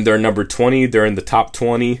 And they're number 20. They're in the top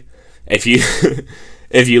 20. If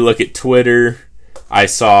you look at Twitter, I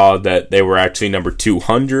saw that they were actually number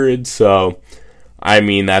 200. So, I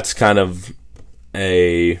mean, that's kind of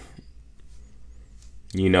a,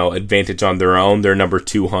 advantage on their own. They're number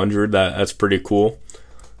 200. That's pretty cool.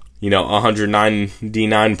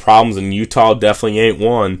 199 problems, and Utah definitely ain't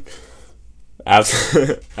one.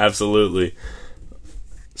 Absolutely.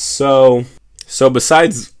 So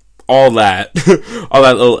besides all that, all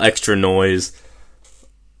that little extra noise,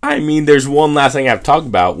 I mean, there's one last thing I have to talk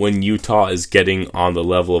about when Utah is getting on the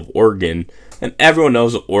level of Oregon. And everyone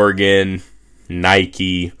knows Oregon,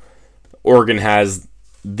 Nike. Oregon has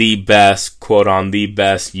the best, quote on, the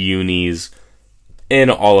best unis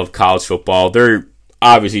in all of college football. They're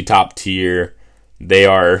obviously top tier. They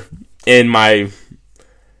are, in my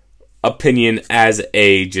opinion, as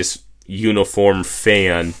a just uniform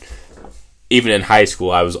fan, even in high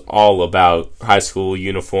school, I was all about high school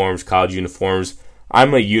uniforms, college uniforms.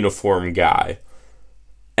 I'm a uniform guy.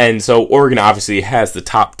 And so Oregon obviously has the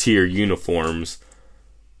top tier uniforms.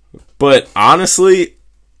 But honestly,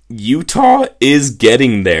 Utah is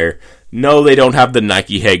getting there. No, they don't have the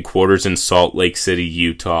Nike headquarters in Salt Lake City,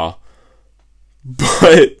 Utah.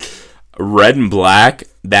 But red and black,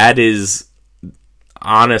 that is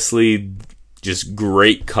honestly just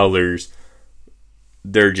great colors.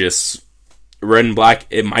 They're just red and black.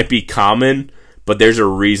 It might be common, but there's a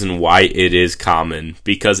reason why it is common,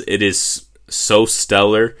 because it is so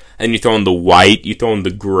stellar. And you throw in the white, you throw in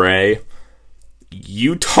the gray.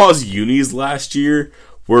 Utah's unis last year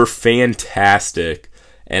were fantastic,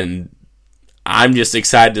 and I'm just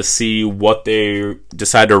excited to see what they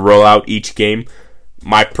decide to roll out each game.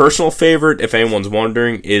 My personal favorite, if anyone's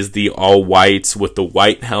wondering, is the all whites with the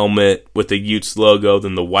white helmet, with the Utes logo,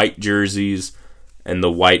 then the white jerseys, and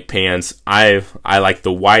the white pants. I like the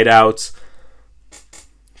whiteouts.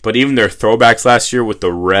 But even their throwbacks last year with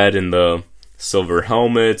the red and the silver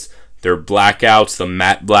helmets, their blackouts, the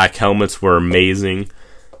matte black helmets were amazing.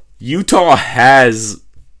 Utah has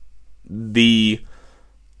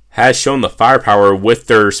shown the firepower with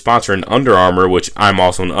their sponsor in Under Armour, which I'm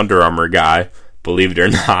also an Under Armour guy, believe it or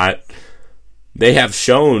not. They have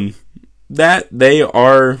shown that they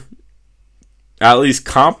are at least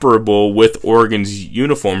comparable with Oregon's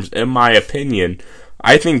uniforms, in my opinion.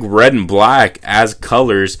 I think red and black as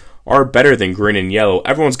colors are better than green and yellow.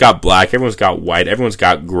 Everyone's got black, everyone's got white, everyone's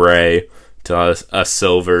got gray to a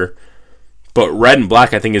silver. But red and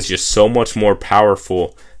black, I think, is just so much more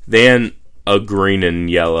powerful than a green and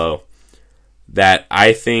yellow, that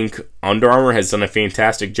I think Under Armour has done a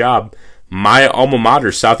fantastic job. My alma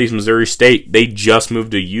mater, Southeast Missouri State, they just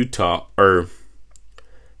moved to Utah, or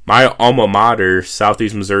my alma mater,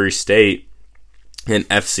 Southeast Missouri State, an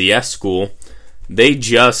FCS school, they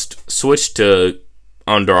just switched to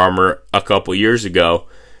Under Armour a couple years ago,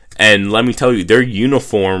 and let me tell you, their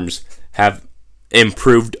uniforms have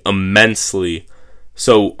improved immensely.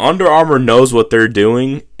 So Under Armour knows what they're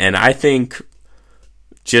doing, and I think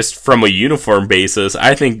just from a uniform basis,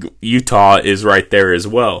 I think Utah is right there as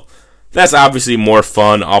well. That's obviously more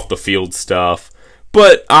fun off the field stuff,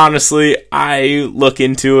 but honestly, I look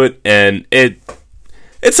into it and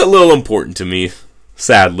it's a little important to me,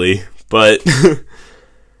 sadly. But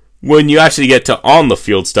when you actually get to on the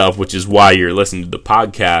field stuff, which is why you're listening to the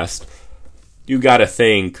podcast, you got to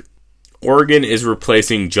think Oregon is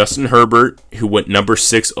replacing Justin Herbert, who went number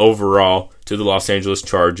 6 overall to the Los Angeles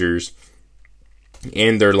Chargers,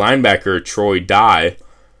 and their linebacker Troy Dye,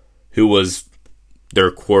 who was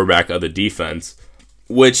their quarterback of the defense,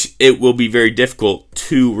 which it will be very difficult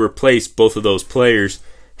to replace both of those players.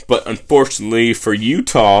 But unfortunately for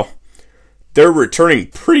Utah, they're returning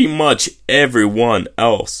pretty much everyone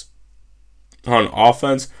else. On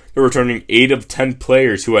offense, they're returning 8 of 10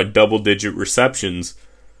 players who had double-digit receptions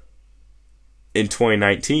in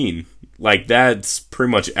 2019. Like, that's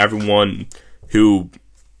pretty much everyone who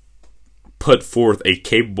put forth a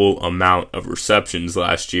capable amount of receptions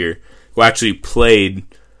last year, who actually played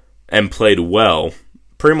and played well.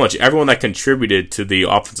 Pretty much everyone that contributed to the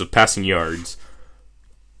offensive passing yards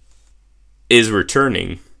is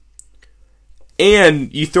returning.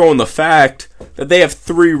 And you throw in the fact that they have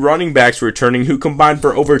 3 running backs returning who combined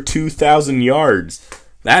for over 2,000 yards.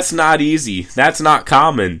 That's not easy. That's not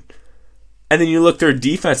common. And then you look, their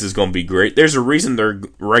defense is going to be great. There's a reason they're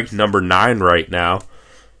ranked number 9 right now.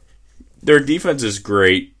 Their defense is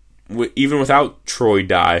great, even without Troy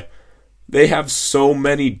Dye. They have so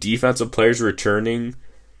many defensive players returning.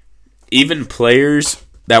 Even players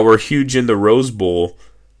that were huge in the Rose Bowl,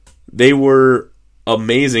 they were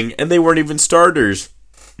amazing, and they weren't even starters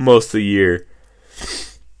most of the year.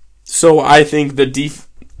 So I think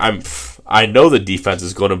I know the defense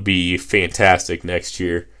is going to be fantastic next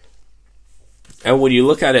year. And when you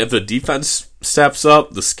look at it, if the defense steps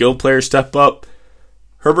up, the skill players step up,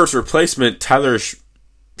 Herbert's replacement, Tyler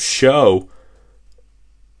Show,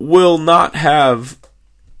 will not have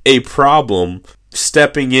a problem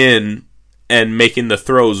stepping in and making the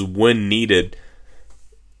throws when needed.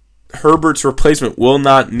 Herbert's replacement will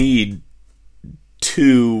not need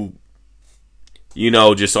to,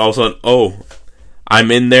 just all of a sudden, I'm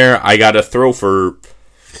in there, I got to throw for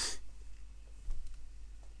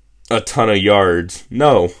a ton of yards.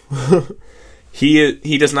 No.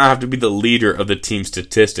 He does not have to be the leader of the team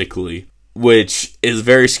statistically, which is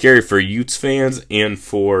very scary for Utes fans and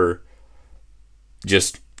for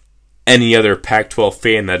just any other Pac-12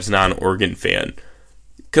 fan that is not an Oregon fan.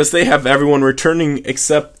 Because they have everyone returning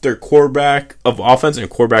except their quarterback of offense and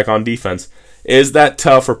quarterback on defense. Is that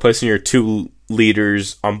tough replacing your 2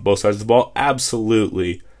 leaders on both sides of the ball?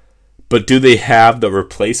 Absolutely. But do they have the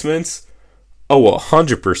replacements?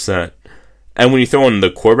 100%. And when you throw in the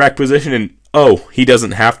quarterback position and he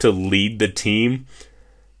doesn't have to lead the team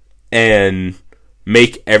and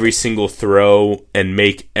make every single throw and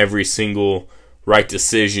make every single right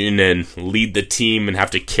decision and lead the team and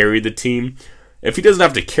have to carry the team. If he doesn't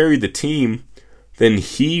have to carry the team, then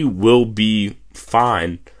he will be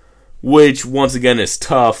fine, which once again is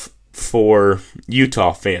tough for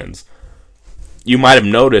Utah fans. You might have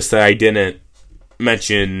noticed that I didn't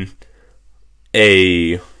mention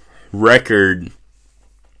a record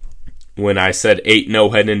when I said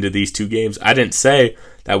 8-0 heading into these 2 games. I didn't say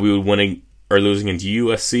that we would win or losing into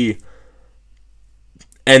USC.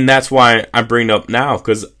 And that's why I'm bringing it up now,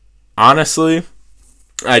 because honestly,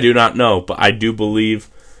 I do not know, but I do believe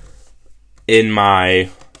in my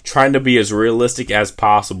trying to be as realistic as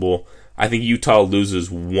possible. I think Utah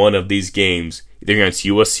loses one of these games, either against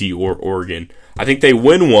USC or Oregon. I think they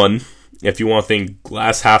win one, if you want to think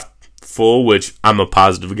glass half full, which I'm a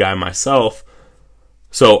positive guy myself.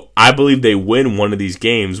 So I believe they win one of these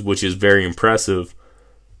games, which is very impressive.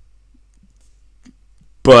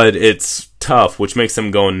 But it's tough, which makes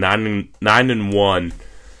them go 9-1.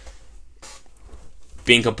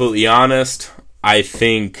 Being completely honest, I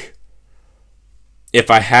think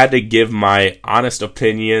if I had to give my honest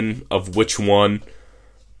opinion of which one,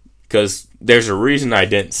 because there's a reason I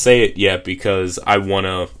didn't say it yet, because I want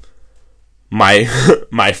to.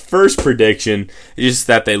 My first prediction is just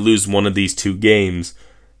that they lose one of these two games.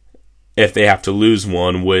 If they have to lose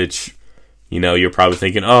one, which, you're probably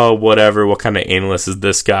thinking, oh, whatever, what kind of analyst is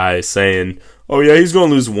this guy saying, oh yeah, he's going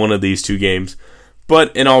to lose one of these two games.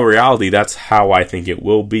 But in all reality, that's how I think it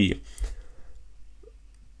will be.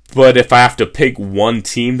 But if I have to pick one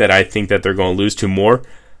team that I think that they're going to lose to more,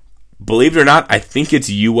 believe it or not, I think it's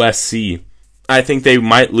USC. I think they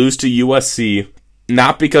might lose to USC,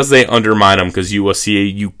 not because they undermine them, because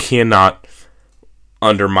USC, you cannot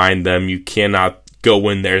undermine them. You cannot go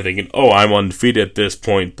in there thinking, oh, I'm undefeated at this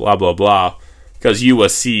point, blah, blah, blah. Because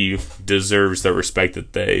USC deserves the respect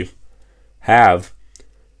that they have.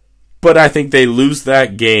 But I think they lose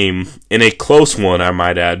that game in a close one, I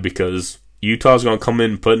might add, because Utah's going to come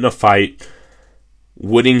in and put in a fight.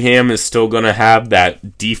 Whittingham is still going to have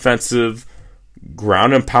that defensive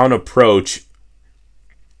ground and pound approach.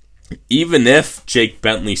 Even if Jake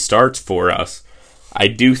Bentley starts for us, I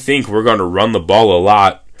do think we're going to run the ball a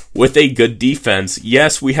lot with a good defense.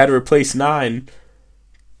 Yes, we had to replace 9,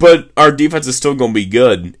 but our defense is still going to be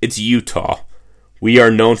good. It's Utah. We are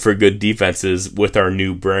known for good defenses with our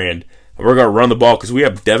new brand. And we're going to run the ball because we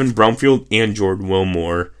have Devin Brumfield and Jordan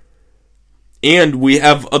Wilmore. And we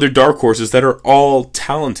have other dark horses that are all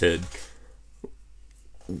talented.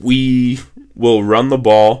 We will run the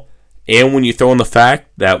ball. And when you throw in the fact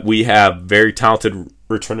that we have very talented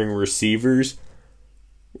returning receivers,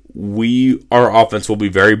 our offense will be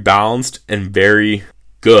very balanced and very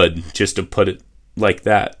good, just to put it like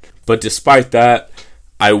that. But despite that,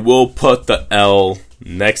 I will put the L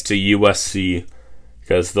next to USC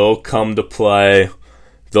because they'll come to play.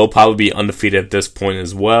 They'll probably be undefeated at this point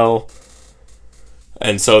as well.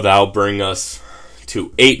 And so that'll bring us to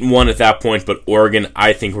 8-1 at that point. But Oregon,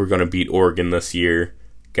 I think we're going to beat Oregon this year.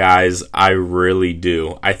 Guys, I really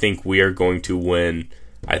do. I think we are going to win.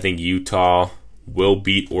 I think Utah will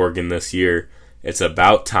beat Oregon this year. It's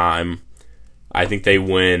about time. I think they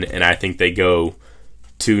win, and I think they go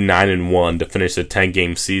to 9-1 to finish a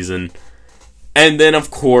 10-game season. And then, of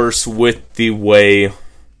course, with the way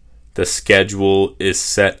the schedule is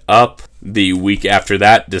set up, the week after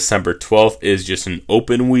that, December 12th, is just an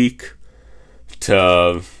open week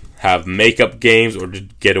to have makeup games or to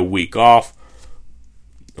get a week off.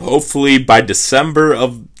 Hopefully, by December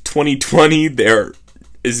of 2020, there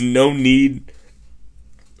is no need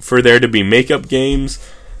for there to be makeup games.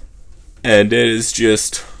 And it is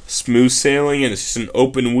just smooth sailing, and it's just an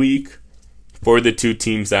open week for the two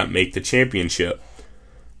teams that make the championship.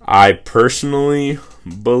 I personally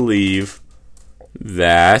believe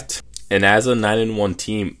that, and as a 9-1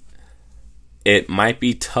 team, it might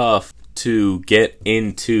be tough to get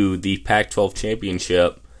into the Pac-12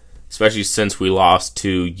 championship, especially since we lost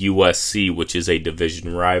to USC, which is a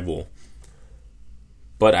division rival.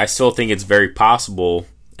 But I still think it's very possible,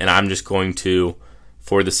 and I'm just going to,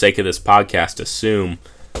 for the sake of this podcast, assume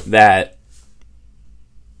that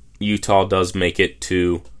Utah does make it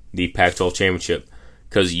to the Pac-12 championship.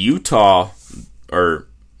 Because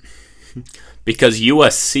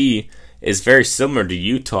USC is very similar to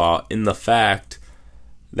Utah in the fact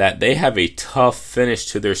that they have a tough finish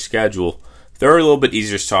to their schedule. They're a little bit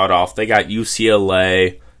easier to start off. They got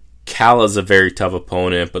UCLA. Cal is a very tough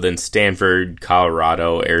opponent, but then Stanford,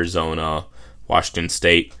 Colorado, Arizona, Washington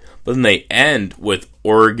State. But then they end with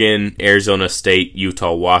Oregon, Arizona State,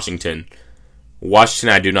 Utah, Washington.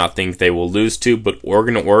 Washington, I do not think they will lose to, but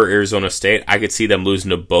Oregon or Arizona State, I could see them losing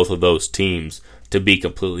to both of those teams, to be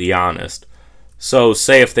completely honest. So,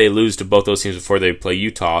 say if they lose to both those teams before they play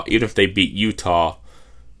Utah, even if they beat Utah,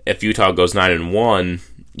 if Utah goes 9-1,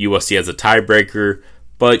 USC has a tiebreaker,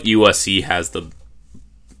 but Utah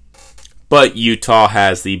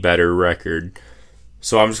has the better record.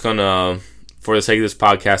 So I'm just going to, for the sake of this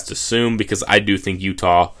podcast, assume, because I do think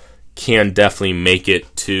Utah can definitely make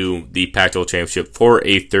it to the Pac-12 championship for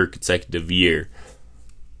a third consecutive year.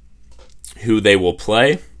 Who they will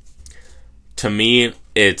play? To me,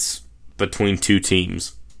 it's between two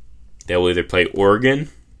teams. They will either play Oregon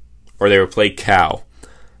or they will play Cal.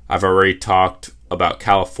 I've already talked about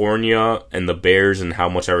California and the Bears and how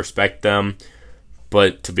much I respect them.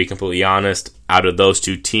 But to be completely honest, out of those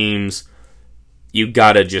two teams, you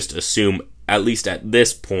gotta just assume, at least at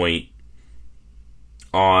this point,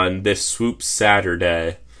 on this swoop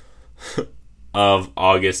Saturday of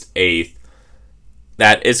August 8th,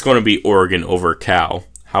 that it's going to be Oregon over Cal.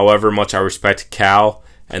 However much I respect Cal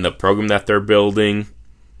and the program that they're building,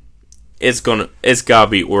 it's gotta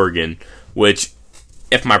be Oregon, which,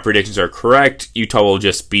 if my predictions are correct, Utah will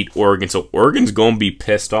just beat Oregon. So Oregon's going to be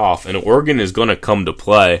pissed off, and Oregon is going to come to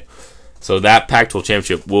play. So that Pac-12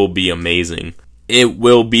 championship will be amazing. It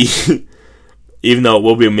will be, even though it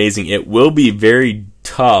will be amazing, it will be very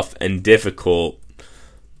tough and difficult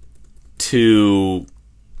to...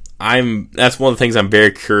 That's one of the things I'm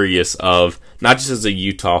very curious of, not just as a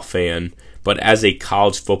Utah fan, but as a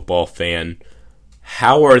college football fan.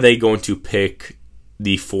 How are they going to pick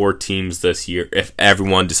the 4 teams this year if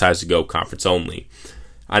everyone decides to go conference only?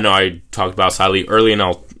 I know I talked about slightly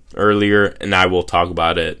earlier, and I will talk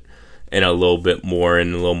about it in a little bit more,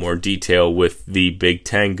 in a little more detail, with the Big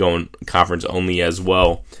Ten going conference only as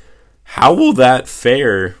well. How will that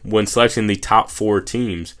fare when selecting the top 4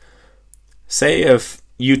 teams? Say if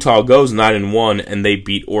Utah goes 9-1 and they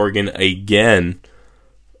beat Oregon again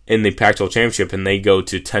in the Pac-12 championship and they go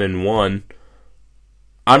to 10-1,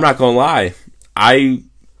 I'm not going to lie, I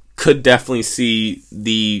could definitely see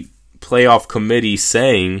the playoff committee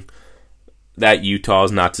saying that Utah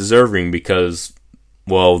is not deserving because,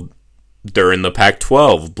 well, they're in the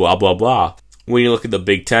Pac-12, blah, blah, blah. When you look at the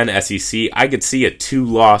Big Ten, SEC, I could see a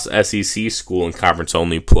 2-loss SEC school in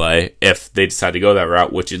conference-only play if they decide to go that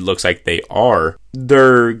route, which it looks like they are.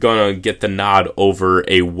 They're going to get the nod over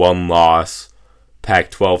a 1-loss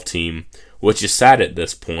Pac-12 team, which is sad at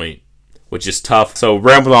this point, which is tough. So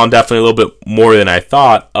rambled on definitely a little bit more than I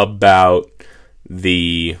thought about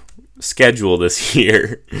the schedule this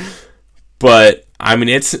year. But, I mean,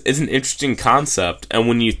 it's an interesting concept. And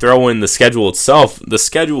when you throw in the schedule itself, the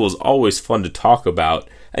schedule is always fun to talk about.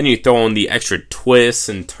 And you throw in the extra twists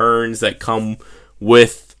and turns that come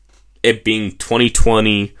with it being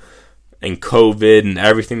 2020 and COVID and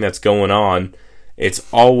everything that's going on. It's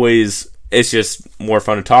just more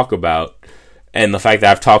fun to talk about. And the fact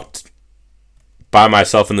that I've talked by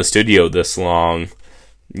myself in the studio this long,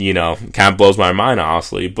 kind of blows my mind,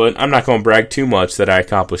 honestly. But I'm not going to brag too much that I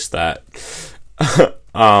accomplished that.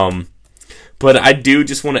 But I do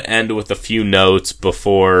just want to end with a few notes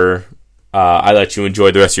before I let you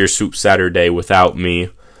enjoy the rest of your Swoop Saturday without me.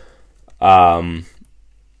 I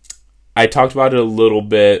talked about it a little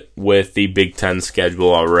bit with the Big Ten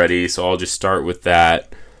schedule already, so I'll just start with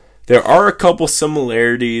that. There are a couple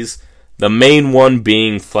similarities. The main one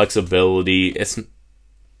being flexibility.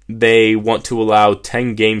 They want to allow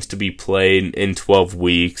 10 games to be played in 12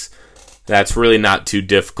 weeks. That's really not too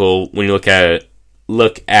difficult when you look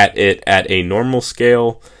at it at a normal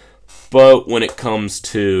scale. But when it comes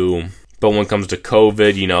to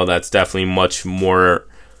COVID, that's definitely much more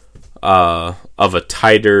of a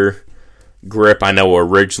tighter grip. I know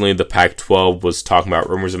originally the Pac-12 was talking about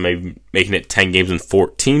rumors of maybe making it 10 games in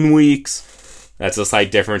 14 weeks. That's a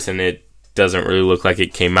slight difference, and it doesn't really look like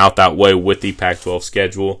it came out that way with the Pac-12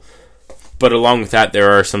 schedule. But along with that,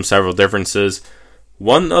 there are several differences.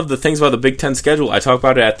 One of the things about the Big Ten schedule, I talked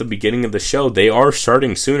about it at the beginning of the show, they are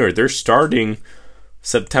starting sooner. They're starting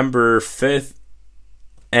September 5th,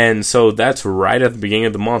 and so that's right at the beginning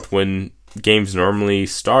of the month when games normally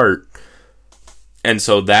start. And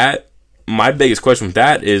so my biggest question with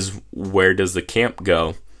that is, where does the camp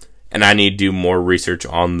go? And I need to do more research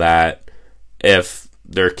on that if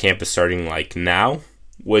their camp is starting like now,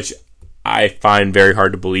 which I find very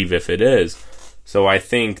hard to believe if it is. So I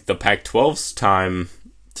think the Pac-12's time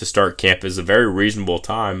to start camp is a very reasonable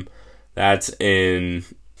time. That's in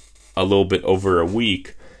a little bit over a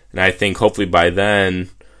week. And I think hopefully by then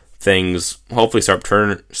things hopefully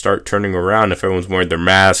start turning around if everyone's wearing their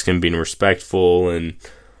mask and being respectful and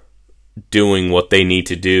doing what they need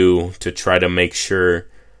to do to try to make sure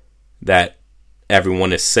that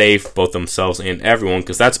everyone is safe, both themselves and everyone,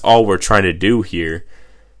 because that's all we're trying to do here,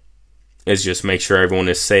 is just make sure everyone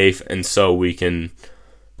is safe, and so we can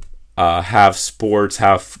have sports,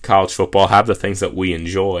 have college football, have the things that we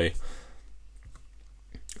enjoy.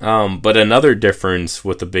 But another difference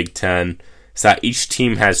with the Big Ten is that each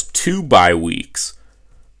team has 2 bye weeks,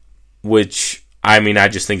 which, I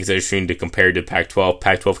just think it's interesting to compare to Pac-12.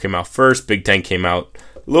 Pac-12 came out first, Big Ten came out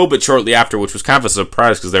a little bit shortly after, which was kind of a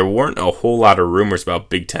surprise because there weren't a whole lot of rumors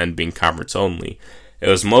about Big Ten being conference only. It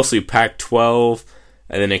was mostly Pac-12,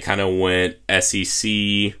 and then it kind of went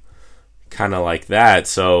SEC, kind of like that.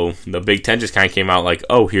 So the Big Ten just kind of came out like,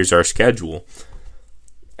 oh, here's our schedule.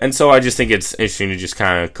 And so I just think it's interesting to just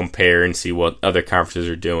kind of compare and see what other conferences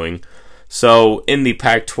are doing. So in the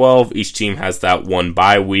Pac-12, each team has that one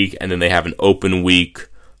bye week, and then they have an open week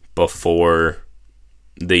before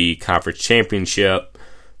the conference championship.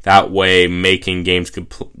 That way, making games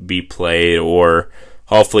could be played, or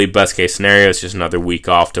hopefully, best case scenario, it's just another week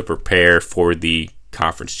off to prepare for the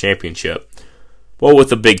conference championship. Well, with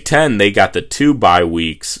the Big Ten, they got the 2 bye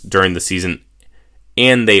weeks during the season,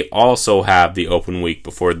 and they also have the open week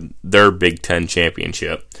before their Big Ten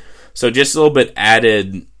championship. So just a little bit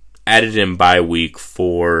added in bye week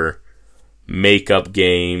for makeup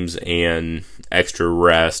games and extra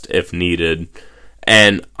rest if needed.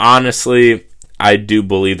 And honestly, I do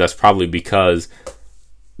believe that's probably because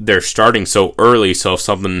they're starting so early, so if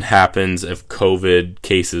something happens, if COVID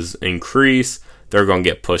cases increase, they're going to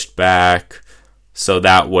get pushed back. So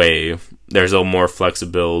that way, there's a little more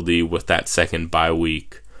flexibility with that second bye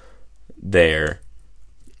week there.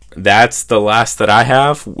 That's the last that I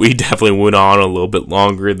have. We definitely went on a little bit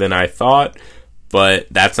longer than I thought, but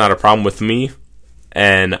that's not a problem with me.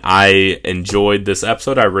 And I enjoyed this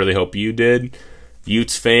episode. I really hope you did.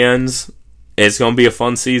 Utes fans, it's going to be a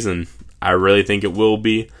fun season. I really think it will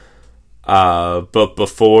be. But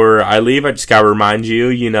before I leave, I just got to remind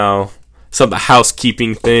you, some of the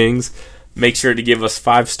housekeeping things. Make sure to give us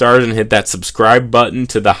 5 stars and hit that subscribe button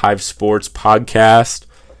to the Hive Sports Podcast.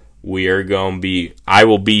 I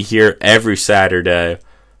will be here every Saturday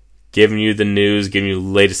giving you the news, giving you the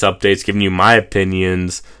latest updates, giving you my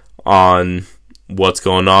opinions on what's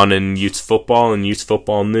going on in Utes football and Utes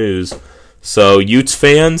football news. So, Utes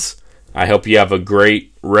fans, I hope you have a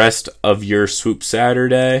great rest of your Swoop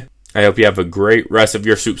Saturday. And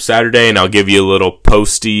I'll give you a little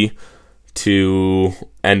postie to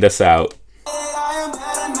end us out.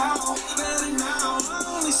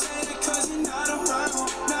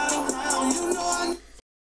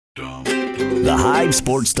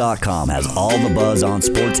 TheHiveSports.com has all the buzz on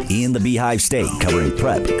sports in the Beehive State, covering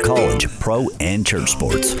prep, college, pro, and church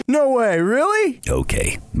sports. No way, really?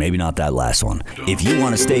 Okay, maybe not that last one. If you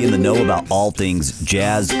want to stay in the know about all things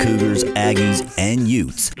Jazz, Cougars, Aggies, and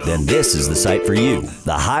Utes, then this is the site for you.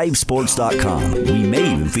 TheHiveSports.com. We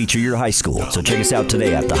may even feature your high school, so check us out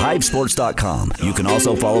today at TheHiveSports.com. You can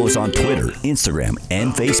also follow us on Twitter, Instagram,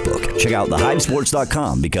 and Facebook. Check out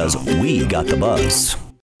TheHiveSports.com because we got the buzz.